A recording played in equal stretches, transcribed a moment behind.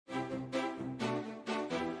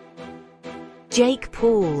Jake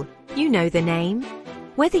Paul, you know the name?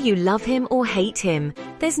 Whether you love him or hate him,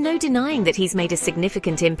 there's no denying that he's made a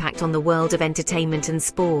significant impact on the world of entertainment and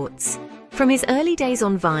sports. From his early days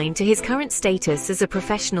on Vine to his current status as a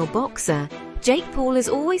professional boxer, Jake Paul has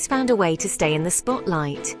always found a way to stay in the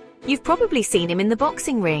spotlight. You've probably seen him in the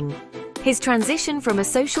boxing ring. His transition from a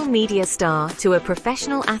social media star to a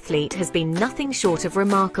professional athlete has been nothing short of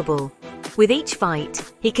remarkable. With each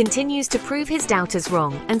fight, he continues to prove his doubters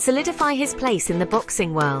wrong and solidify his place in the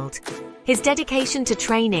boxing world. His dedication to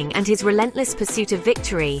training and his relentless pursuit of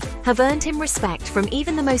victory have earned him respect from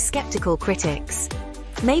even the most skeptical critics.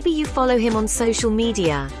 Maybe you follow him on social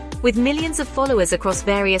media. With millions of followers across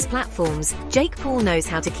various platforms, Jake Paul knows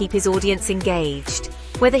how to keep his audience engaged.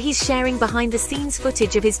 Whether he's sharing behind-the-scenes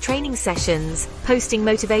footage of his training sessions, posting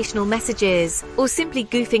motivational messages, or simply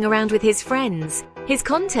goofing around with his friends, his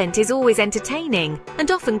content is always entertaining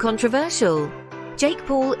and often controversial. Jake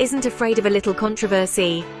Paul isn't afraid of a little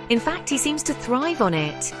controversy. In fact, he seems to thrive on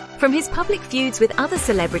it. From his public feuds with other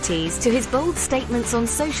celebrities to his bold statements on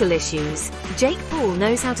social issues, Jake Paul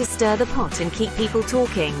knows how to stir the pot and keep people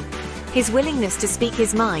talking. His willingness to speak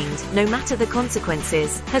his mind, no matter the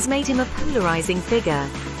consequences, has made him a polarizing figure.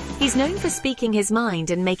 He's known for speaking his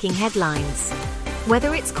mind and making headlines.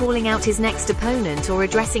 Whether it's calling out his next opponent or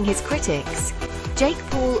addressing his critics, Jake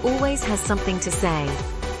Paul always has something to say.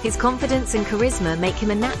 His confidence and charisma make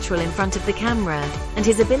him a natural in front of the camera, and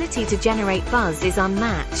his ability to generate buzz is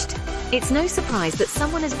unmatched. It's no surprise that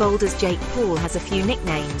someone as bold as Jake Paul has a few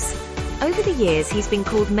nicknames. Over the years, he's been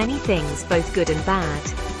called many things, both good and bad.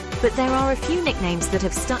 But there are a few nicknames that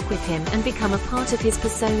have stuck with him and become a part of his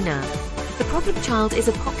persona. The Problem Child is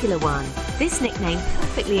a popular one. This nickname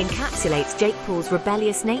perfectly encapsulates Jake Paul's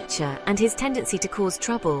rebellious nature and his tendency to cause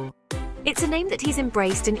trouble. It's a name that he's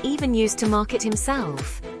embraced and even used to market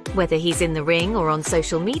himself. Whether he's in the ring or on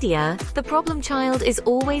social media, the Problem Child is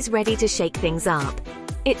always ready to shake things up.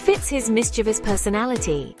 It fits his mischievous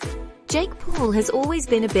personality. Jake Paul has always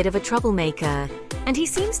been a bit of a troublemaker, and he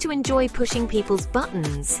seems to enjoy pushing people's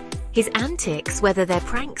buttons. His antics, whether they're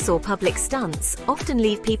pranks or public stunts, often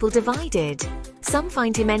leave people divided. Some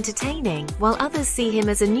find him entertaining, while others see him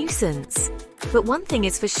as a nuisance. But one thing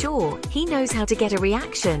is for sure, he knows how to get a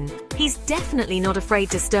reaction. He's definitely not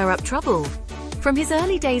afraid to stir up trouble. From his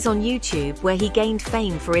early days on YouTube, where he gained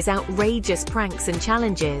fame for his outrageous pranks and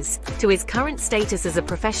challenges, to his current status as a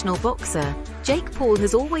professional boxer, Jake Paul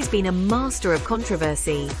has always been a master of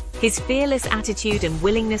controversy. His fearless attitude and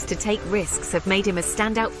willingness to take risks have made him a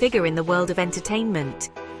standout figure in the world of entertainment.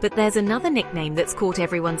 But there's another nickname that's caught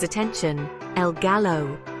everyone's attention: El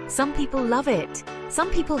Gallo. Some people love it, some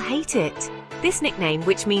people hate it. This nickname,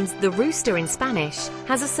 which means the rooster in Spanish,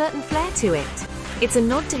 has a certain flair to it. It's a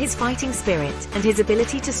nod to his fighting spirit and his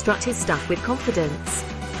ability to strut his stuff with confidence.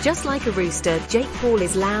 Just like a rooster, Jake Paul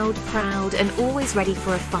is loud, proud, and always ready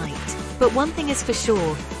for a fight. But one thing is for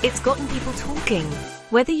sure, it's gotten people talking.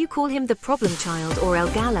 Whether you call him the Problem Child or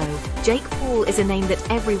El Gallo, Jake Paul is a name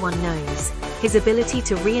that everyone knows. His ability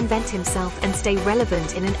to reinvent himself and stay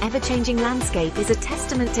relevant in an ever-changing landscape is a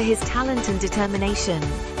testament to his talent and determination.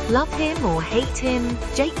 Love him or hate him,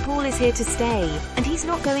 Jake Paul is here to stay, and he's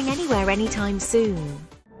not going anywhere anytime soon.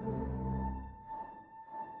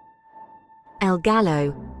 El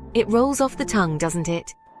Gallo. It rolls off the tongue, doesn't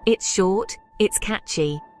it? It's short, it's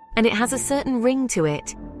catchy, and it has a certain ring to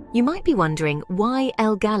it. You might be wondering, why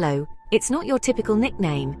El Gallo? It's not your typical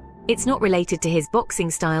nickname. It's not related to his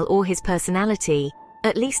boxing style or his personality,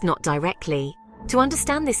 at least not directly. To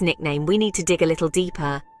understand this nickname, we need to dig a little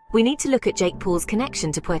deeper. We need to look at Jake Paul's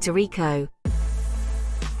connection to Puerto Rico.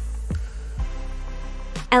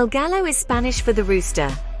 El Gallo is Spanish for the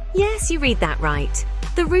rooster. Yes, you read that right.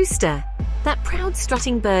 The rooster. That proud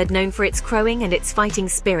strutting bird known for its crowing and its fighting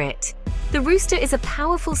spirit. The rooster is a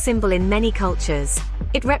powerful symbol in many cultures.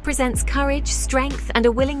 It represents courage, strength, and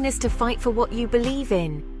a willingness to fight for what you believe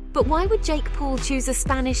in. But why would Jake Paul choose a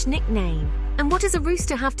Spanish nickname? And what does a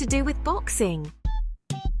rooster have to do with boxing?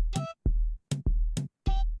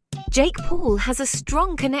 Jake Paul has a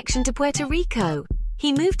strong connection to Puerto Rico.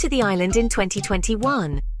 He moved to the island in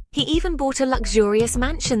 2021. He even bought a luxurious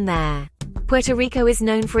mansion there. Puerto Rico is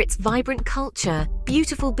known for its vibrant culture,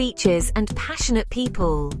 beautiful beaches, and passionate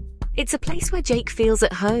people. It's a place where Jake feels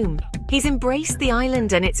at home. He's embraced the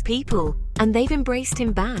island and its people, and they've embraced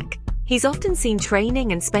him back. He's often seen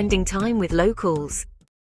training and spending time with locals.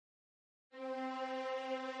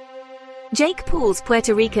 Jake Paul's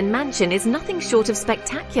Puerto Rican mansion is nothing short of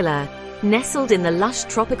spectacular. Nestled in the lush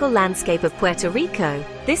tropical landscape of Puerto Rico,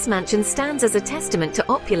 this mansion stands as a testament to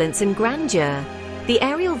opulence and grandeur. The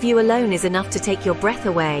aerial view alone is enough to take your breath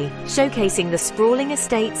away, showcasing the sprawling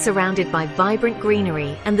estate surrounded by vibrant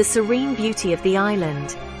greenery and the serene beauty of the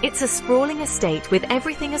island. It's a sprawling estate with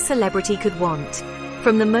everything a celebrity could want.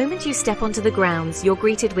 From the moment you step onto the grounds, you're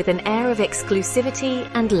greeted with an air of exclusivity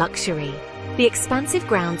and luxury. The expansive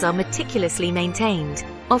grounds are meticulously maintained,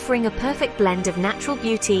 offering a perfect blend of natural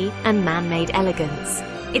beauty and man-made elegance.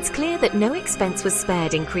 It's clear that no expense was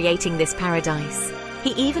spared in creating this paradise.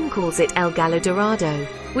 He even calls it El Gallo Dorado,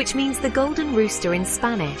 which means the golden rooster in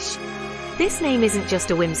Spanish. This name isn't just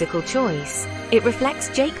a whimsical choice. It reflects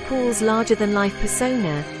Jake Paul's larger-than-life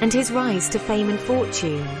persona and his rise to fame and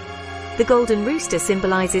fortune. The golden rooster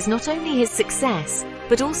symbolizes not only his success,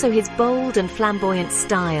 but also his bold and flamboyant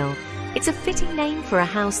style. It's a fitting name for a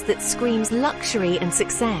house that screams luxury and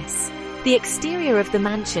success. The exterior of the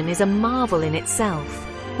mansion is a marvel in itself.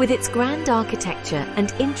 With its grand architecture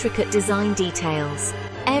and intricate design details,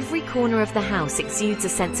 every corner of the house exudes a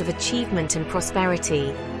sense of achievement and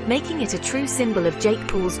prosperity, making it a true symbol of Jake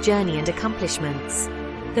Paul's journey and accomplishments.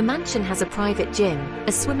 The mansion has a private gym,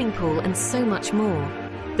 a swimming pool, and so much more.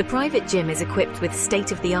 The private gym is equipped with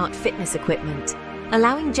state-of-the-art fitness equipment,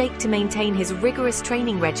 allowing Jake to maintain his rigorous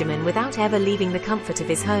training regimen without ever leaving the comfort of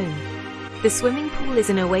his home. The swimming pool is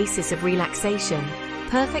an oasis of relaxation,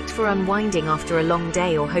 perfect for unwinding after a long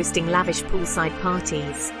day or hosting lavish poolside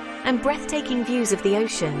parties, and breathtaking views of the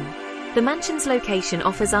ocean. The mansion's location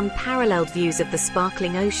offers unparalleled views of the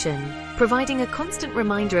sparkling ocean, providing a constant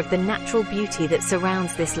reminder of the natural beauty that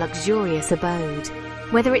surrounds this luxurious abode.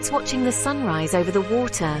 Whether it's watching the sunrise over the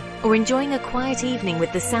water or enjoying a quiet evening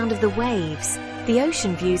with the sound of the waves, the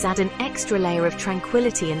ocean views add an extra layer of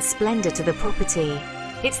tranquility and splendor to the property.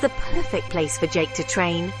 It's the perfect place for Jake to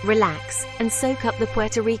train, relax, and soak up the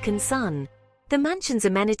Puerto Rican sun. The mansion's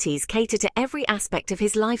amenities cater to every aspect of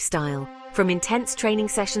his lifestyle, from intense training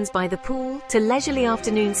sessions by the pool to leisurely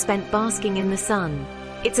afternoons spent basking in the sun.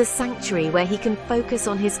 It's a sanctuary where he can focus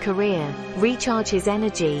on his career, recharge his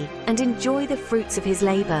energy, and enjoy the fruits of his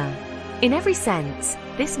labor. In every sense,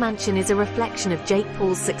 this mansion is a reflection of Jake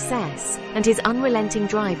Paul's success and his unrelenting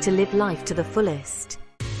drive to live life to the fullest.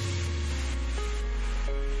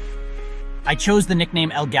 I chose the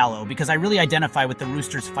nickname El Gallo because I really identify with the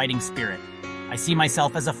rooster's fighting spirit. I see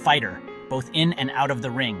myself as a fighter, both in and out of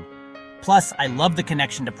the ring. Plus, I love the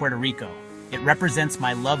connection to Puerto Rico. It represents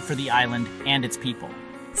my love for the island and its people.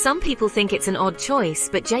 Some people think it's an odd choice,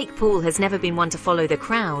 but Jake Paul has never been one to follow the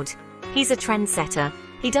crowd. He's a trendsetter.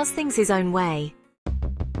 He does things his own way.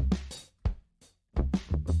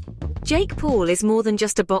 Jake Paul is more than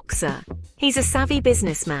just a boxer. He's a savvy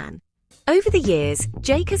businessman. Over the years,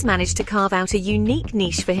 Jake has managed to carve out a unique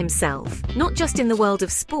niche for himself, not just in the world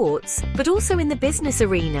of sports, but also in the business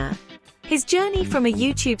arena. His journey from a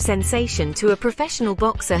YouTube sensation to a professional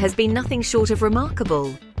boxer has been nothing short of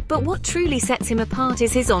remarkable. But what truly sets him apart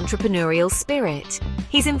is his entrepreneurial spirit.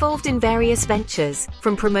 He's involved in various ventures,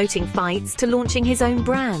 from promoting fights to launching his own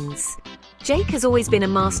brands. Jake has always been a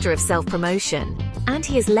master of self-promotion, and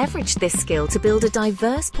he has leveraged this skill to build a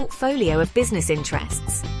diverse portfolio of business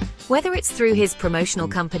interests. Whether it's through his promotional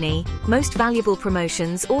company, Most Valuable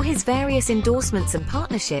Promotions, or his various endorsements and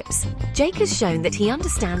partnerships, Jake has shown that he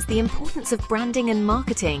understands the importance of branding and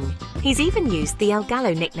marketing. He's even used the El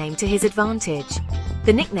Gallo nickname to his advantage.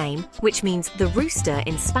 The nickname, which means the rooster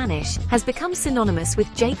in Spanish, has become synonymous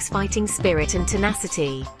with Jake's fighting spirit and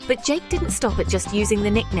tenacity. But Jake didn't stop at just using the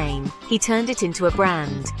nickname. He turned it into a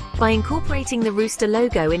brand. By incorporating the rooster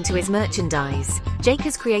logo into his merchandise, Jake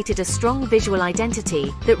has created a strong visual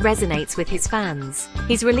identity that resonates with his fans.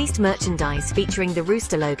 He's released merchandise featuring the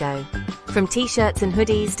rooster logo. From t-shirts and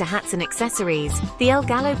hoodies to hats and accessories, the El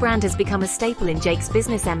Gallo brand has become a staple in Jake's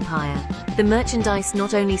business empire. The merchandise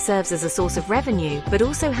not only serves as a source of revenue, but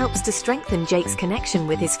also helps to strengthen Jake's connection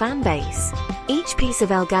with his fan base. Each piece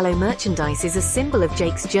of El Gallo merchandise is a symbol of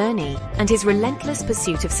Jake's journey and his relentless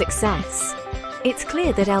pursuit of success. It's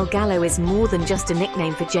clear that El Gallo is more than just a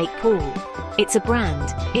nickname for Jake Paul. It's a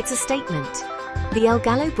brand, it's a statement. The El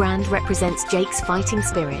Gallo brand represents Jake's fighting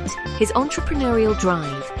spirit, his entrepreneurial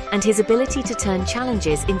drive, and his ability to turn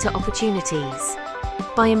challenges into opportunities.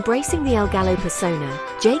 By embracing the El Gallo persona,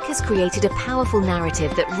 Jake has created a powerful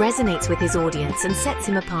narrative that resonates with his audience and sets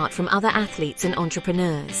him apart from other athletes and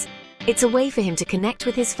entrepreneurs. It's a way for him to connect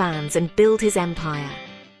with his fans and build his empire.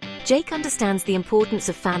 Jake understands the importance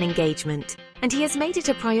of fan engagement, and he has made it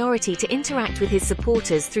a priority to interact with his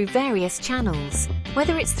supporters through various channels.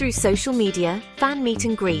 Whether it's through social media, fan meet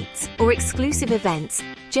and greets, or exclusive events,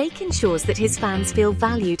 Jake ensures that his fans feel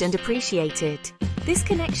valued and appreciated. This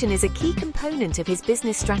connection is a key component of his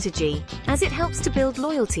business strategy, as it helps to build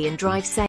loyalty and drive sales.